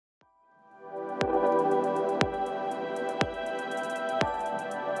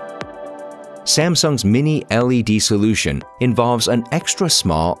Samsung's Mini LED solution involves an extra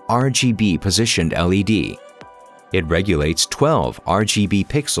small RGB positioned LED. It regulates 12 RGB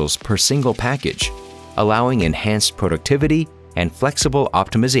pixels per single package, allowing enhanced productivity and flexible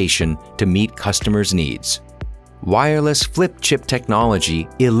optimization to meet customers' needs. Wireless flip chip technology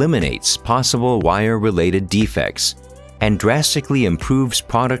eliminates possible wire-related defects and drastically improves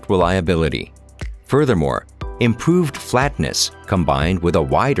product reliability. Furthermore, improved flatness combined with a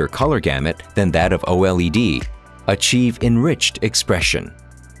wider color gamut than that of OLED achieve enriched expression.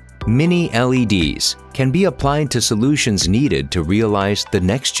 Mini LEDs can be applied to solutions needed to realize the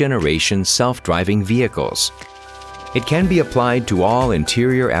next-generation self-driving vehicles. It can be applied to all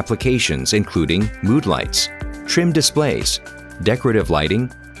interior applications including mood lights, trim displays, decorative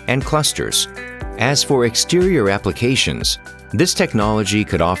lighting, and clusters. As for exterior applications, this technology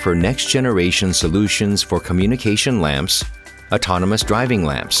could offer next-generation solutions for communication lamps, autonomous driving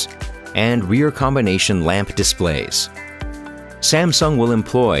lamps, and rear combination lamp displays. Samsung will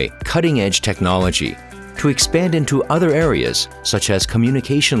employ cutting-edge technology to expand into other areas such as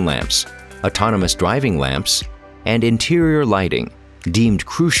communication lamps, autonomous driving lamps, and interior lighting, deemed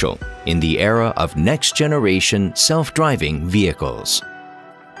crucial in the era of next-generation self-driving vehicles.